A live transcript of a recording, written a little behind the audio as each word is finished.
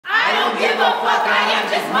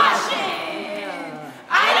just moshing.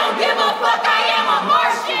 I don't give a fuck, I am a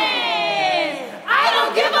Martian. I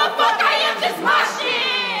don't give a fuck, I am just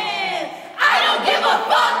moshing. I don't give a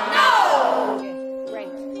fuck, no.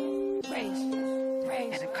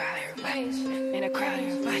 In a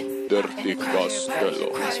crowd, Dirty Costello.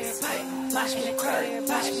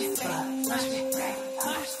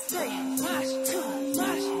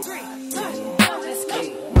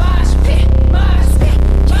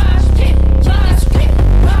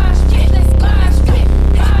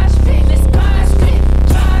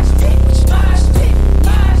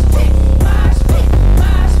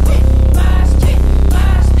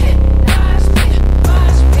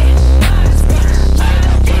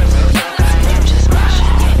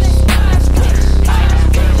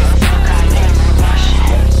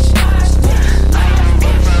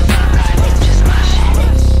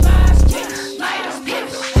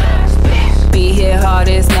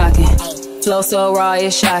 Flow so raw,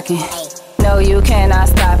 it's shocking. No, you cannot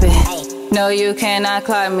stop it. No, you cannot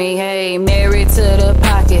clock me. Hey, married to the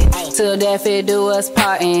pocket. Till death it do us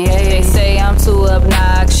parting. Hey, they say I'm too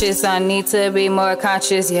obnoxious. I need to be more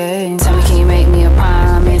conscious. Yeah, tell me, can you make me a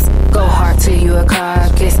promise? Go hard till you a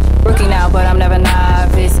carcass. Rookie now, but I'm never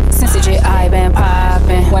novice. Since the J, I been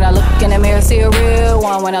popping. When I look in the mirror, see a real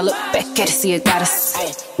one. When I look back at it, see a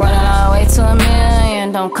goddess. Running all the way to a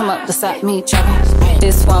million. Don't come up to stop me chopping.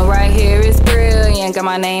 This one right here is brilliant. Got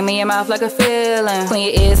my name in your mouth like a feeling.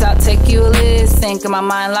 Clean your ears out, take you a listen. Got my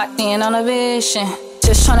mind locked in on a vision.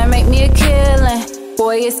 Just tryna make me a killing.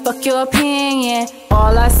 Boy, it's fuck your opinion.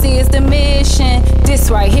 All I see is the mission. This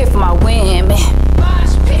right here for my win.